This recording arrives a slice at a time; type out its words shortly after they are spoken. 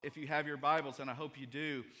If you have your Bibles, and I hope you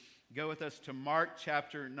do, go with us to Mark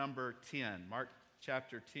chapter number 10. Mark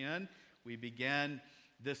chapter 10. We began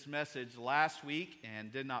this message last week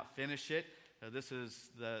and did not finish it. This is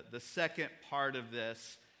the second part of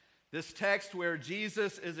this. This text where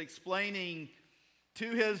Jesus is explaining to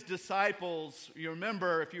his disciples, you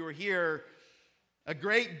remember if you were here, a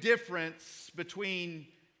great difference between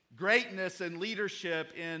greatness and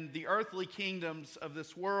leadership in the earthly kingdoms of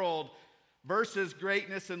this world versus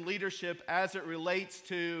greatness and leadership as it relates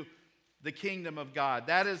to the kingdom of God.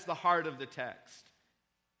 That is the heart of the text.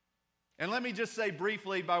 And let me just say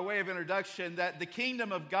briefly, by way of introduction, that the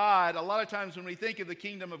kingdom of God, a lot of times when we think of the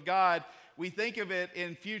kingdom of God, we think of it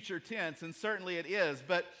in future tense, and certainly it is.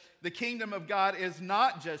 But the kingdom of God is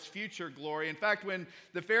not just future glory. In fact, when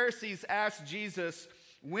the Pharisees asked Jesus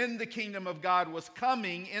when the kingdom of God was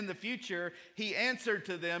coming in the future, he answered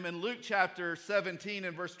to them in Luke chapter 17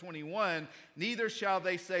 and verse 21, "Neither shall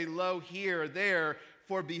they say, Lo, here, there,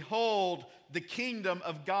 for behold, the kingdom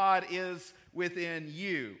of God is within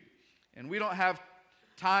you." And we don't have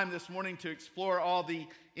time this morning to explore all the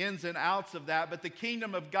ins and outs of that, but the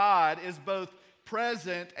kingdom of God is both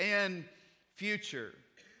present and future.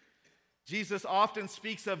 Jesus often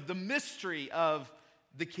speaks of the mystery of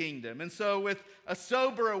the kingdom. And so with a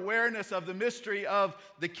sober awareness of the mystery of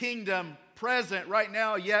the kingdom, present right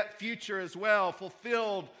now, yet future as well,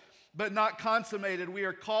 fulfilled but not consummated, we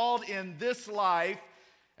are called in this life,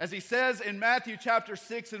 as he says in Matthew chapter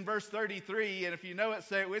 6 and verse 33, and if you know it,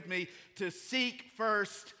 say it with me, to seek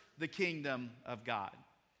first the kingdom of God.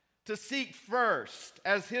 To seek first,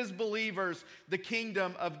 as his believers, the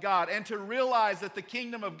kingdom of God, and to realize that the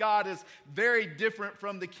kingdom of God is very different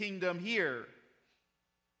from the kingdom here.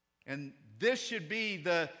 And this should be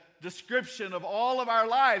the description of all of our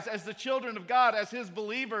lives as the children of God, as his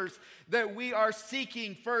believers, that we are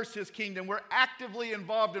seeking first his kingdom. We're actively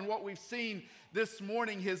involved in what we've seen this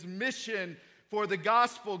morning, his mission for the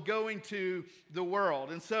gospel going to the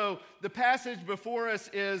world. And so the passage before us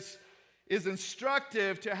is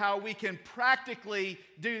instructive to how we can practically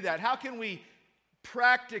do that. How can we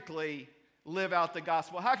practically live out the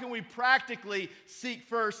gospel? How can we practically seek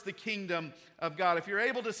first the kingdom of God? If you're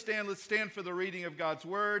able to stand, let's stand for the reading of God's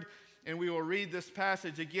word. And we will read this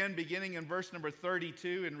passage again, beginning in verse number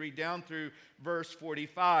 32 and read down through verse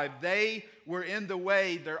 45. They were in the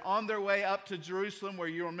way. They're on their way up to Jerusalem, where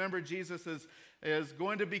you remember Jesus is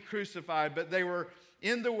going to be crucified. But they were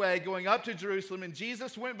in the way going up to Jerusalem, and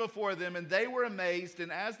Jesus went before them, and they were amazed,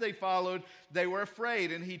 and as they followed, they were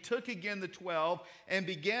afraid. And he took again the 12 and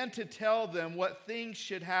began to tell them what things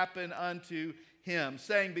should happen unto him,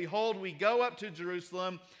 saying, Behold, we go up to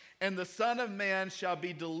Jerusalem, and the Son of Man shall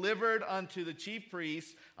be delivered unto the chief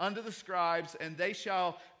priests, unto the scribes, and they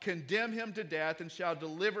shall condemn him to death, and shall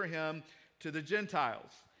deliver him to the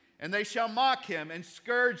Gentiles. And they shall mock him, and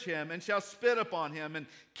scourge him, and shall spit upon him, and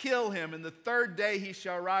kill him. And the third day he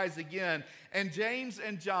shall rise again. And James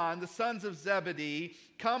and John, the sons of Zebedee,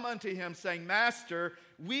 come unto him, saying, Master,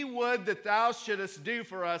 we would that thou shouldest do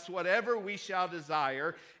for us whatever we shall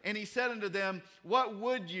desire. And he said unto them, What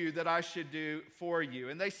would you that I should do for you?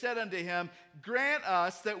 And they said unto him, Grant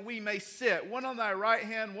us that we may sit, one on thy right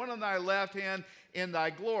hand, one on thy left hand, in thy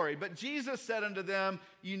glory. But Jesus said unto them,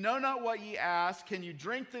 You know not what ye ask. Can you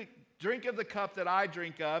drink of the cup that I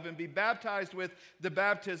drink of, and be baptized with the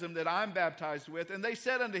baptism that I'm baptized with? And they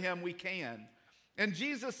said unto him, We can. And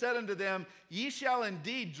Jesus said unto them, Ye shall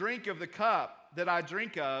indeed drink of the cup that I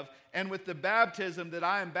drink of, and with the baptism that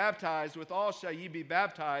I am baptized withal shall ye be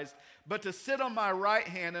baptized. But to sit on my right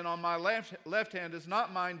hand and on my left hand is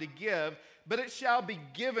not mine to give, but it shall be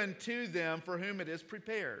given to them for whom it is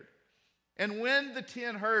prepared. And when the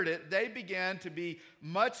 10 heard it, they began to be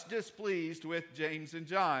much displeased with James and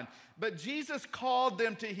John. But Jesus called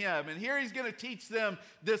them to him, and here he's going to teach them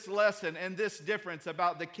this lesson and this difference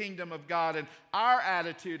about the kingdom of God and our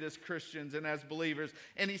attitude as Christians and as believers.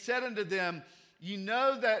 And he said unto them, You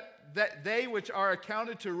know that they which are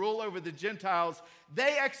accounted to rule over the Gentiles,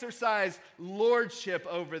 they exercise lordship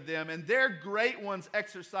over them, and their great ones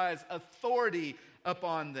exercise authority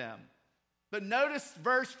upon them. But notice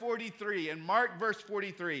verse 43, and mark verse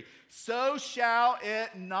 43. So shall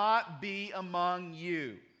it not be among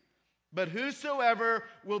you. But whosoever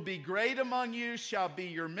will be great among you shall be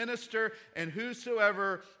your minister, and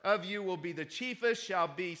whosoever of you will be the chiefest shall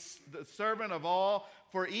be the servant of all.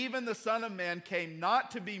 For even the Son of Man came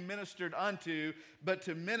not to be ministered unto, but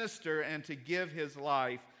to minister and to give his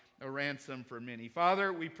life a ransom for many.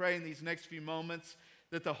 Father, we pray in these next few moments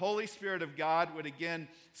that the Holy Spirit of God would again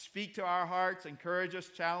speak to our hearts, encourage us,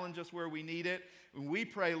 challenge us where we need it. We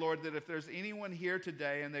pray, Lord, that if there's anyone here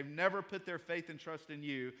today and they've never put their faith and trust in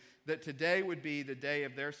you, that today would be the day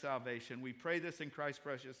of their salvation. We pray this in Christ's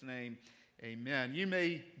precious name. Amen. You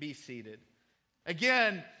may be seated.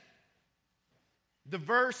 Again, the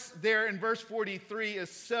verse there in verse 43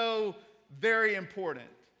 is so very important.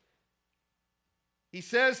 He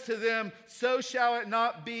says to them, "So shall it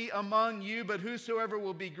not be among you, but whosoever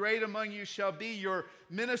will be great among you shall be your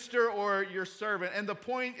minister or your servant." And the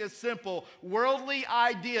point is simple. Worldly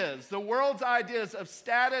ideas, the world's ideas of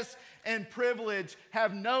status and privilege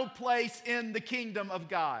have no place in the kingdom of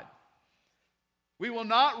God. We will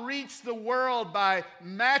not reach the world by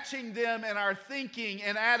matching them in our thinking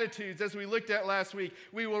and attitudes, as we looked at last week.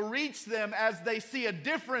 We will reach them as they see a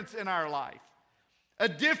difference in our life, a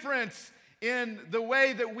difference in the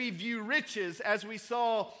way that we view riches, as we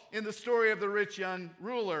saw in the story of the rich young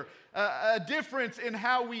ruler, a difference in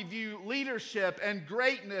how we view leadership and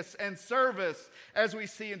greatness and service, as we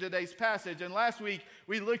see in today's passage. And last week,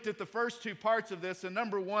 we looked at the first two parts of this, and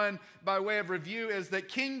number one, by way of review, is that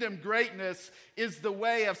kingdom greatness is the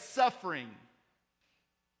way of suffering.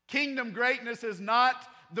 Kingdom greatness is not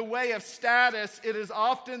the way of status, it is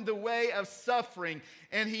often the way of suffering.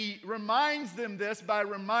 And he reminds them this by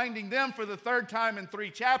reminding them for the third time in 3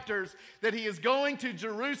 chapters that he is going to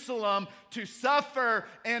Jerusalem to suffer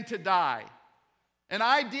and to die. An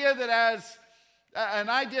idea that as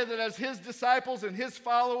his disciples and his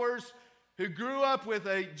followers who grew up with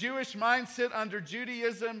a Jewish mindset under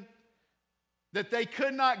Judaism, that they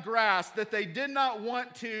could not grasp, that they did not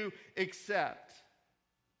want to accept.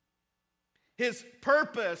 His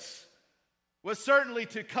purpose was certainly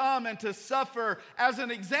to come and to suffer as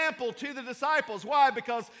an example to the disciples. Why?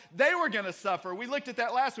 Because they were going to suffer. We looked at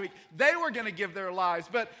that last week. They were going to give their lives.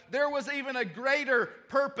 But there was even a greater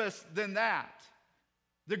purpose than that.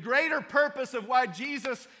 The greater purpose of why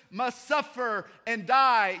Jesus must suffer and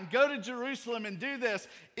die and go to Jerusalem and do this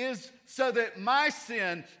is so that my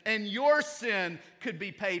sin and your sin could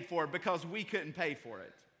be paid for, because we couldn't pay for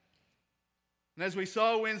it. And as we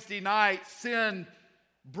saw Wednesday night, sin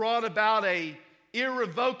brought about an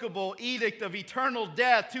irrevocable edict of eternal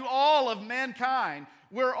death to all of mankind.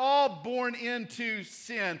 We're all born into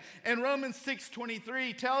sin. And Romans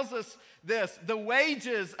 6:23 tells us this: the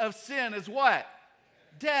wages of sin is what?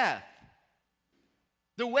 Death.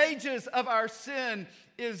 The wages of our sin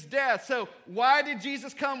is death. So why did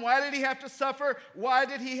Jesus come? Why did he have to suffer? Why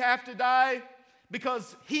did he have to die?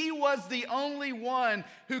 Because he was the only one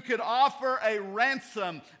who could offer a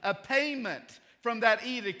ransom, a payment from that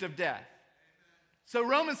edict of death. So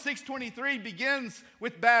Romans 6:23 begins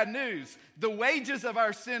with bad news. The wages of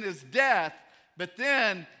our sin is death, but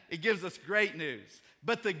then it gives us great news.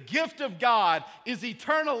 But the gift of God is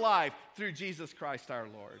eternal life through Jesus Christ our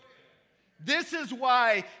Lord. This is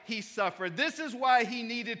why he suffered. This is why he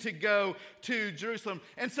needed to go to Jerusalem.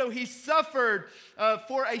 And so he suffered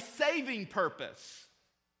for a saving purpose.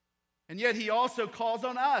 And yet he also calls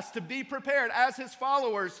on us to be prepared as his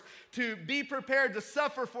followers, to be prepared to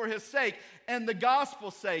suffer for his sake and the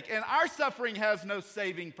gospel's sake. And our suffering has no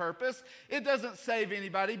saving purpose. It doesn't save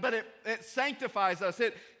anybody, but it sanctifies us.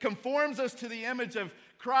 It conforms us to the image of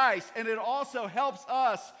Christ. And it also helps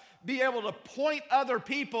us be able to point other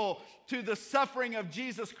people to the suffering of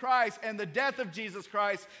Jesus Christ and the death of Jesus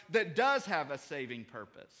Christ that does have a saving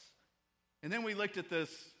purpose. And then we looked at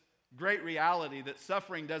this great reality that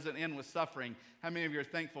suffering doesn't end with suffering. How many of you are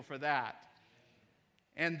thankful for that?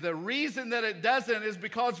 And the reason that it doesn't is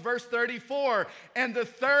because verse 34, and the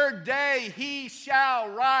third day he shall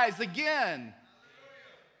rise again.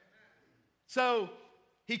 So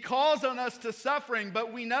he calls on us to suffering,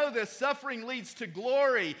 but we know this suffering leads to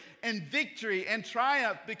glory and victory and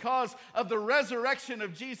triumph because of the resurrection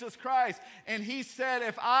of Jesus Christ. And he said,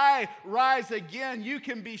 if I rise again, you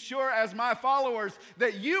can be sure as my followers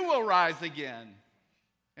that you will rise again.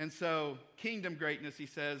 And so kingdom greatness, he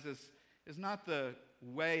says, is not the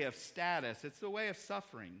way of status, it's the way of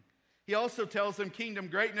suffering. He also tells them kingdom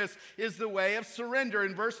greatness is the way of surrender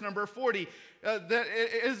in verse number 40. That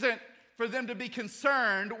it isn't for them to be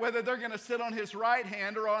concerned whether they're going to sit on his right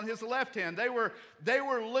hand or on his left hand. They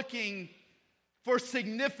were looking for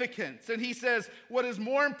significance. And he says, what is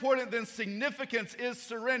more important than significance is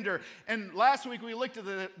surrender. And last week we looked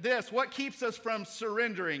at this, what keeps us from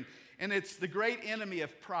surrendering? And it's the great enemy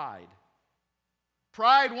of pride.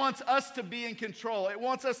 Pride wants us to be in control. It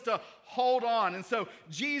wants us to hold on. And so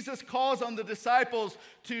Jesus calls on the disciples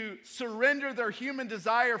to surrender their human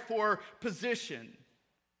desire for position,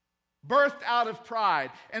 birthed out of pride.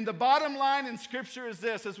 And the bottom line in Scripture is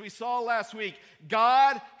this, as we saw last week: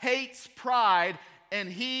 God hates pride and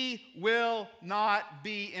he will not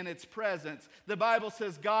be in its presence. The Bible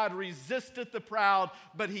says God resisteth the proud,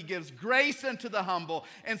 but he gives grace unto the humble.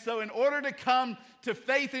 And so in order to come to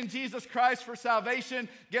faith in Jesus Christ for salvation,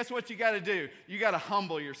 guess what you got to do? You got to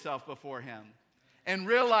humble yourself before him and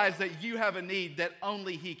realize that you have a need that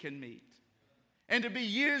only he can meet. And to be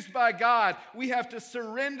used by God, we have to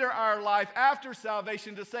surrender our life after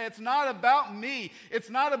salvation to say, it's not about me. It's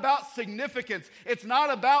not about significance. It's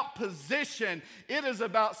not about position. It is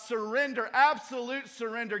about surrender, absolute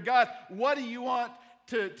surrender. God, what do you want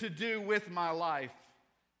to do with my life?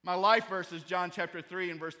 My life verse is John chapter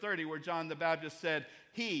 3 and verse 30, where John the Baptist said,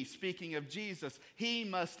 he, speaking of Jesus, he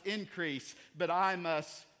must increase, but I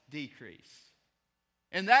must decrease.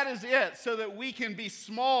 And that is it, so that we can be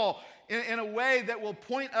small in a way that will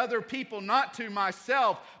point other people not to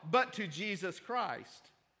myself, but to Jesus Christ.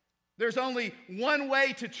 There's only one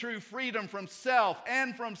way to true freedom from self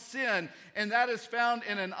and from sin, and that is found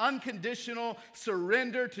in an unconditional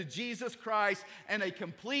surrender to Jesus Christ and a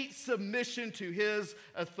complete submission to his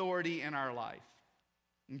authority in our life.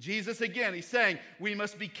 And Jesus, again, he's saying we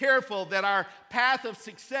must be careful that our path of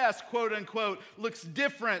success, quote unquote, looks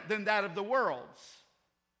different than that of the world's.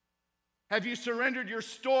 Have you surrendered your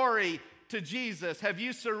story to Jesus? Have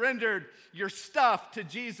you surrendered your stuff to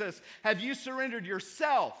Jesus? Have you surrendered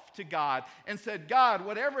yourself to God and said, God,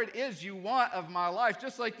 whatever it is you want of my life,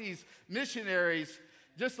 just like these missionaries,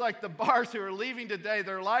 just like the bars who are leaving today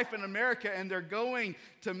their life in America and they're going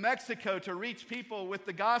to Mexico to reach people with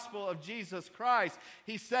the gospel of Jesus Christ.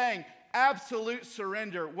 He's saying absolute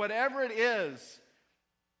surrender, whatever it is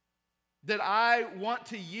that I want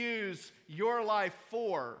to use your life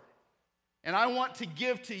for, and I want to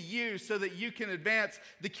give to you so that you can advance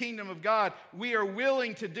the kingdom of God. We are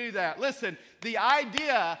willing to do that. Listen, the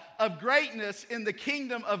idea of greatness in the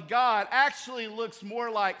kingdom of God actually looks more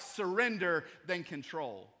like surrender than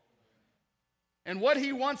control. And what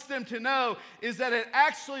he wants them to know is that it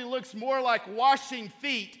actually looks more like washing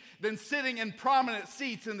feet than sitting in prominent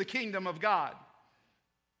seats in the kingdom of God.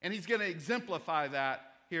 And he's going to exemplify that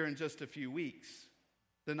here in just a few weeks,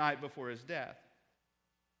 the night before his death.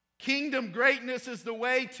 Kingdom greatness is the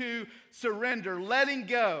way to surrender, letting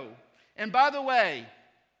go. And by the way,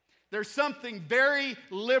 there's something very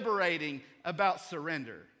liberating about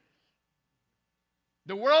surrender.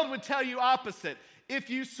 The world would tell you opposite.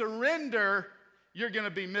 If you surrender, you're going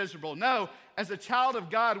to be miserable. No, as a child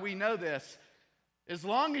of God, we know this. As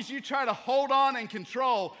long as you try to hold on and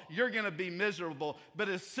control, you're going to be miserable. But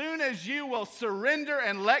as soon as you will surrender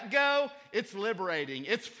and let go, it's liberating.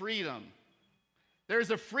 It's freedom.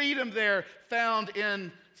 There's a freedom there found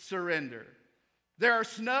in surrender.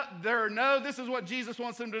 This is what Jesus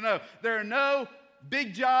wants them to know. There are no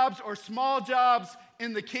big jobs or small jobs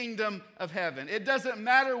in the kingdom of heaven. It doesn't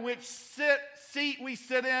matter which seat we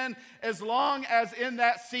sit in, as long as in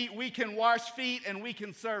that seat we can wash feet and we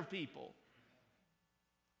can serve people.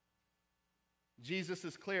 Jesus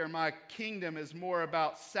is clear, my kingdom is more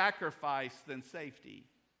about sacrifice than safety.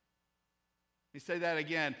 Let me say that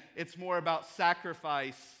again. It's more about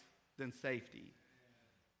sacrifice than safety.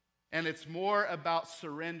 And it's more about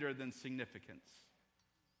surrender than significance.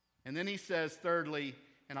 And then he says, thirdly,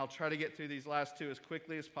 and I'll try to get through these last two as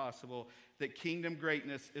quickly as possible, that kingdom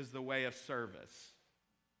greatness is the way of service.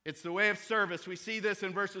 It's the way of service. We see this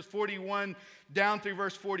in verses 41 down through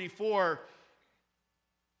verse 44,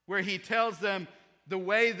 where he tells them the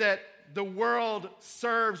way that the world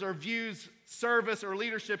serves or views service or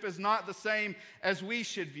leadership is not the same as we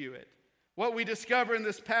should view it. What we discover in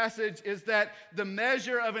this passage is that the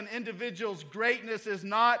measure of an individual's greatness is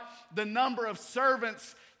not the number of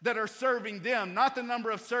servants that are serving them, not the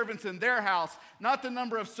number of servants in their house, not the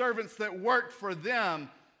number of servants that work for them,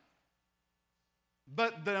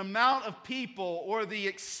 but the amount of people or the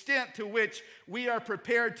extent to which we are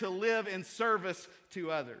prepared to live in service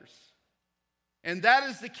to others. And that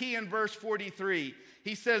is the key in verse 43.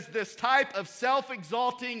 He says this type of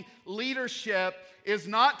self-exalting leadership is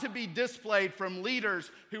not to be displayed from leaders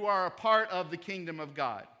who are a part of the kingdom of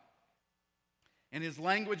God. And his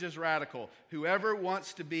language is radical. Whoever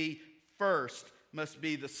wants to be first must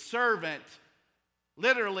be the servant,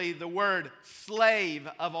 literally the word slave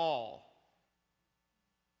of all.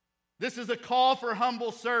 This is a call for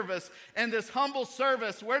humble service. And this humble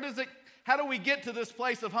service, how do we get to this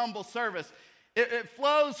place of humble service? It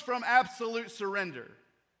flows from absolute surrender.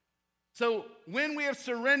 So when we have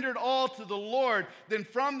surrendered all to the Lord, then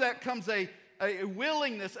from that comes a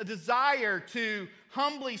willingness, a desire to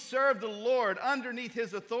humbly serve the Lord underneath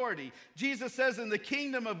his authority. Jesus says in the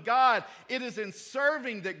kingdom of God, it is in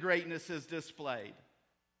serving that greatness is displayed.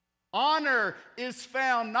 Honor is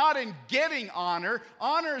found not in getting honor.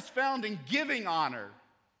 Honor is found in giving honor.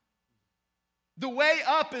 The way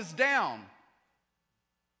up is down.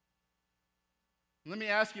 Let me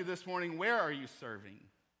ask you this morning, where are you serving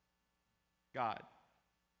God?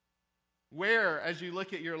 Where, as you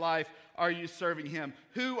look at your life, are you serving Him?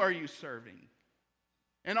 Who are you serving?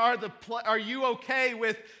 And are you okay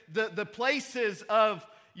with the places of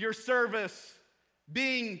your service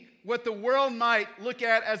being what the world might look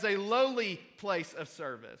at as a lowly place of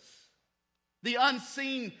service? The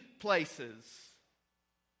unseen places.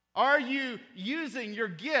 Are you using your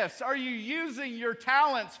gifts? Are you using your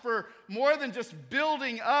talents for more than just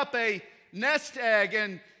building up a nest egg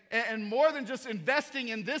and more than just investing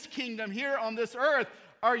in this kingdom here on this earth?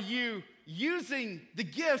 Are you using the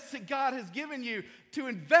gifts that God has given you to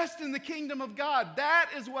invest in the kingdom of God? That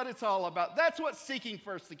is what it's all about. That's what seeking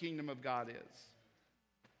first the kingdom of God is.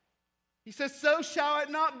 He says, so shall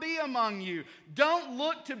it not be among you. Don't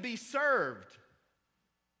look to be served,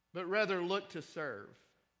 but rather look to serve.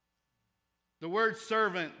 The word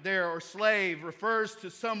servant there, or slave, refers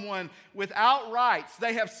to someone without rights.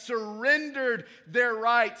 They have surrendered their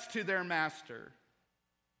rights to their master.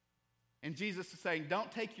 And Jesus is saying,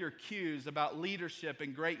 don't take your cues about leadership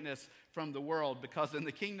and greatness from the world, because in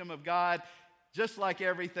the kingdom of God, just like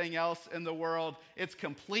everything else in the world, it's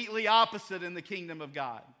completely opposite in the kingdom of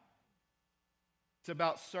God. It's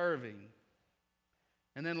about serving.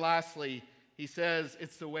 And then lastly, he says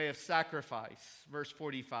it's the way of sacrifice. Verse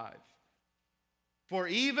 45. For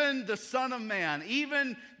even the Son of Man,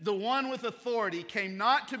 even the one with authority, came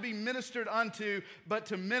not to be ministered unto, but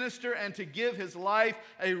to minister and to give his life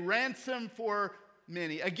a ransom for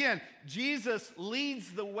many. Again, Jesus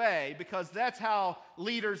leads the way, because that's how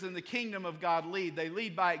leaders in the kingdom of God lead. They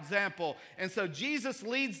lead by example. And so Jesus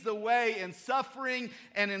leads the way in suffering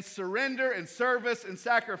and in surrender and service and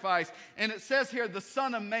sacrifice. And it says here, the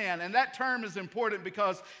Son of Man. And that term is important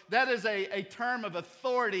because that is a term of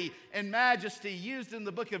authority and majesty used in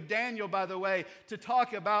the book of Daniel, by the way, to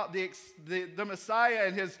talk about the Messiah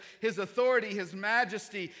and his authority, his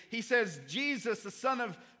majesty. He says, Jesus, the Son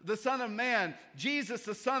of Man, Jesus,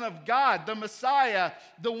 the Son of God, the Messiah,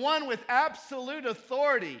 the one with absolute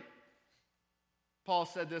authority. Paul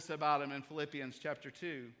said this about him in Philippians chapter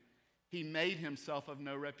 2. He made himself of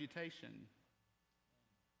no reputation.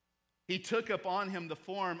 He took upon him the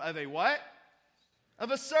form of a what?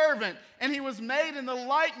 Of a servant. And he was made in the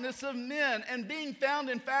likeness of men. And being found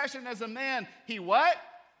in fashion as a man, he what?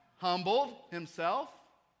 Humbled himself.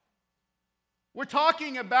 We're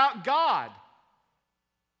talking about God.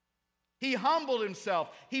 He humbled himself.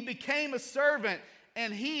 He became a servant.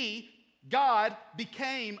 And God,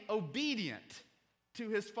 became obedient to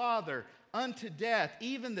his Father unto death,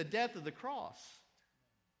 even the death of the cross.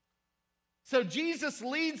 So Jesus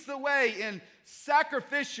leads the way in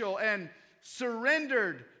sacrificial and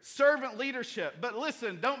surrendered servant leadership. But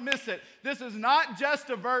listen, don't miss it. This is not just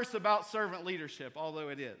a verse about servant leadership, although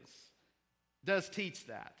it is. It does teach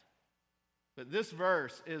that. But this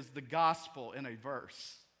verse is the gospel in a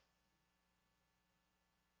verse.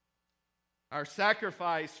 Our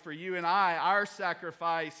sacrifice for you and I, our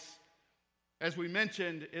sacrifice, as we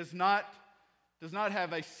mentioned, does not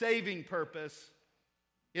have a saving purpose.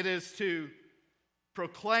 It is to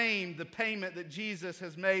proclaim the payment that Jesus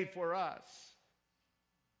has made for us.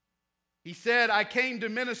 He said, I came to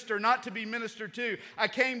minister, not to be ministered to. I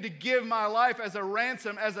came to give my life as a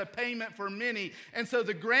ransom, as a payment for many. And so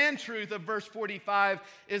the grand truth of verse 45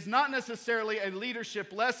 is not necessarily a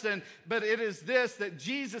leadership lesson, but it is this, that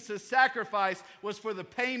Jesus' sacrifice was for the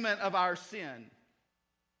payment of our sin.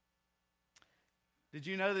 Did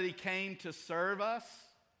you know that he came to serve us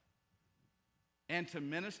and to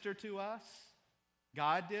minister to us?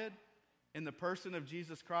 God did. In the person of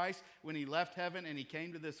Jesus Christ, when he left heaven and he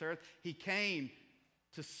came to this earth, he came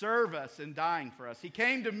to serve us in dying for us. He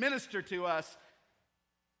came to minister to us.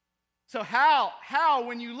 So how,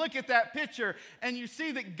 when you look at that picture and you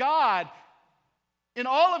see that God, in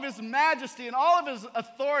all of his majesty and all of his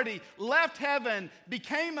authority, left heaven,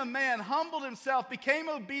 became a man, humbled himself, became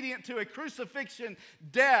obedient to a crucifixion,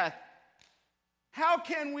 death, how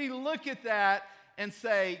can we look at that and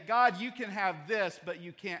say, God, you can have this, but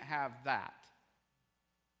you can't have that?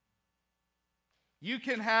 You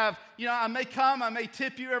can have, I may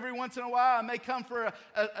tip you every once in a while. I may come for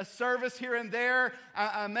a service here and there.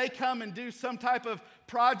 I may come and do some type of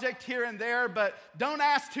project here and there, but don't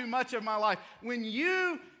ask too much of my life. When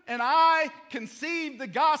you and I conceive the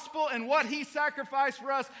gospel and what he sacrificed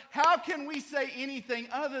for us, how can we say anything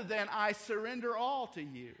other than, I surrender all to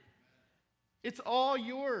you? It's all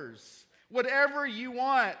yours. Whatever you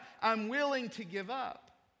want, I'm willing to give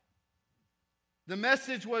up. The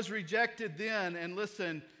message was rejected then, and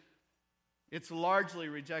listen, it's largely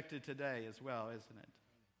rejected today as well, isn't it?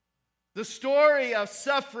 The story of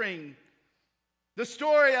suffering, the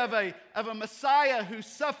story of a Messiah who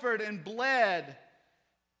suffered and bled,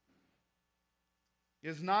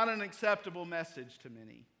 is not an acceptable message to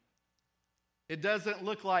many. It doesn't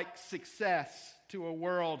look like success to a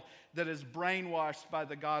world that is brainwashed by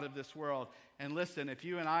the God of this world. And listen, if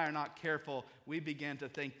you and I are not careful, we begin to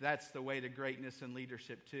think that's the way to greatness and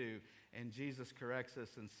leadership too. And Jesus corrects us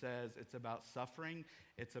and says it's about suffering,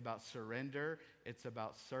 it's about surrender, it's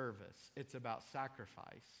about service, it's about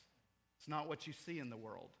sacrifice. It's not what you see in the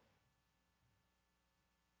world.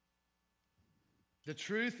 The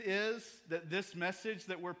truth is that this message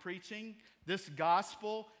that we're preaching, this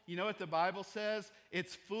gospel, you know what the Bible says?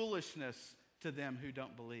 It's foolishness to them who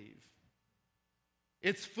don't believe.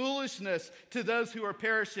 It's foolishness to those who are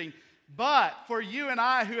perishing. But for you and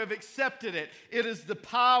I who have accepted it, it is the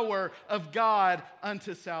power of God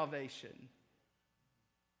unto salvation.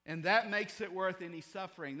 And that makes it worth any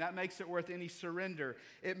suffering. That makes it worth any surrender.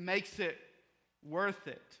 It makes it worth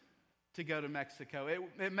it to go to Mexico.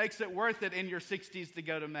 It makes it worth it in your 60s to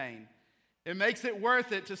go to Maine. It makes it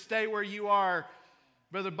worth it to stay where you are,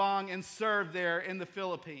 Brother Bong, and serve there in the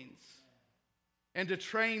Philippines. And to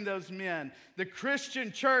train those men. The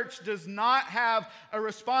Christian church does not have a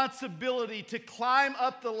responsibility to climb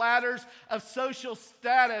up the ladders of social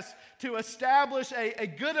status to establish a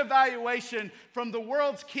good evaluation from the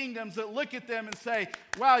world's kingdoms that look at them and say,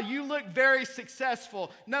 wow, you look very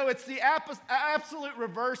successful. No, it's the absolute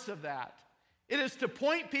reverse of that. It is to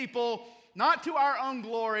point people not to our own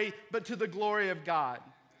glory, but to the glory of God,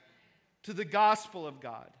 to the gospel of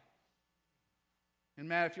God. And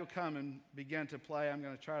Matt, if you'll come and begin to play, I'm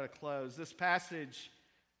going to try to close. This passage,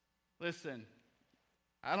 listen,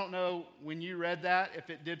 I don't know when you read that, if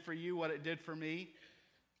it did for you what it did for me.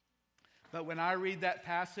 But when I read that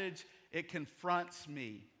passage, it confronts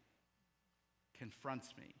me. Confronts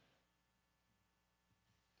me.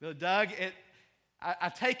 So Doug, I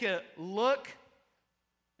take a look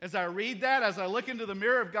as I read that, as I look into the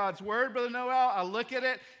mirror of God's Word, Brother Noel, I look at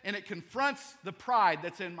it and it confronts the pride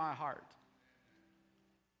that's in my heart.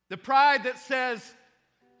 The pride that says,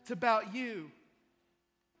 it's about you.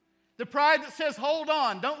 The pride that says, hold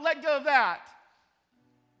on, don't let go of that.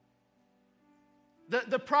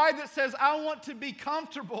 The pride that says, I want to be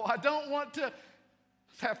comfortable. I don't want to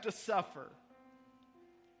have to suffer.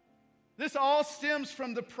 This all stems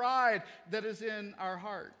from the pride that is in our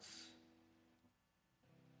hearts.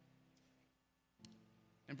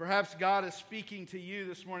 And perhaps God is speaking to you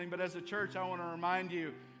this morning, but as a church, I want to remind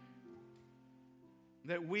you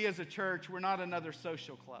that we as a church, we're not another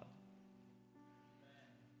social club.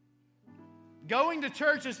 Going to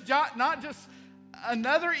church is not just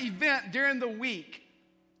another event during the week.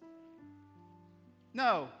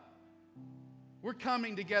 No. We're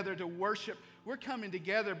coming together to worship. We're coming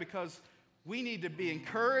together because we need to be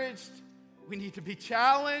encouraged. We need to be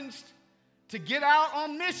challenged to get out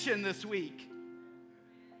on mission this week.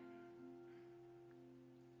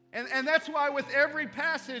 And that's why with every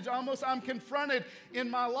passage, almost I'm confronted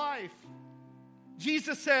in my life.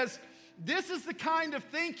 Jesus says, this is the kind of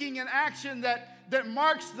thinking and action that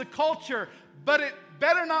marks the culture, but it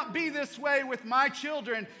better not be this way with my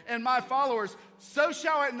children and my followers. So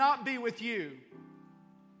shall it not be with you.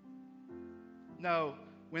 No,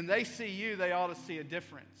 when they see you, they ought to see a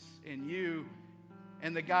difference in you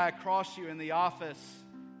and the guy across you in the office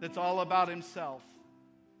that's all about himself.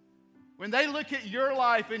 When they look at your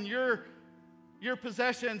life and your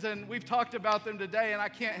possessions, and we've talked about them today, and I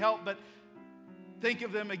can't help but think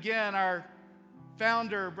of them again, our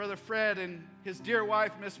founder, Brother Fred, and his dear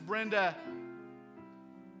wife, Miss Brenda.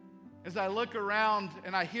 As I look around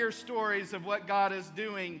and I hear stories of what God is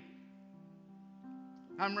doing,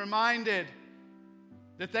 I'm reminded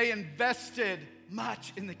that they invested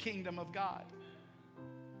much in the kingdom of God.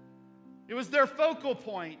 It was their focal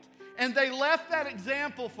point. And they left that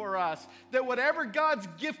example for us, that whatever God's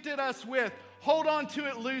gifted us with, hold on to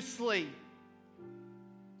it loosely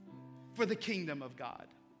for the kingdom of God.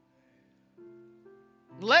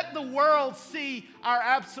 Let the world see our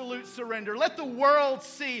absolute surrender. Let the world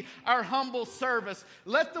see our humble service.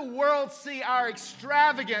 Let the world see our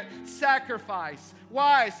extravagant sacrifice.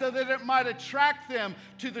 Why? So that it might attract them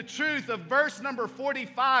to the truth of verse number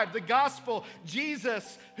 45, the gospel.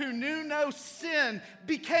 Jesus, who knew no sin,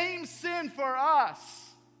 became sin for us,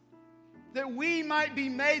 that we might be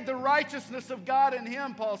made the righteousness of God in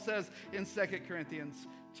him, Paul says in 2 Corinthians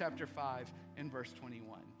chapter 5 and verse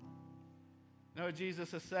 21. You know what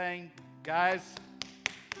Jesus is saying? Guys,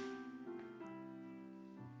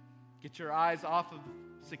 Get your eyes off of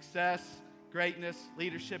success, greatness,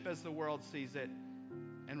 leadership as the world sees it.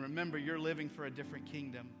 And remember, you're living for a different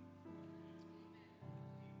kingdom.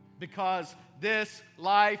 Because this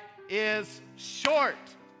life is short.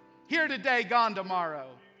 Here today, gone tomorrow.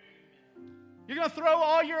 You're going to throw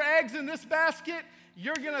all your eggs in this basket.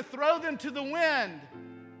 You're going to throw them to the wind.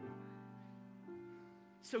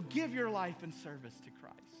 So give your life in service to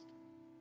Christ.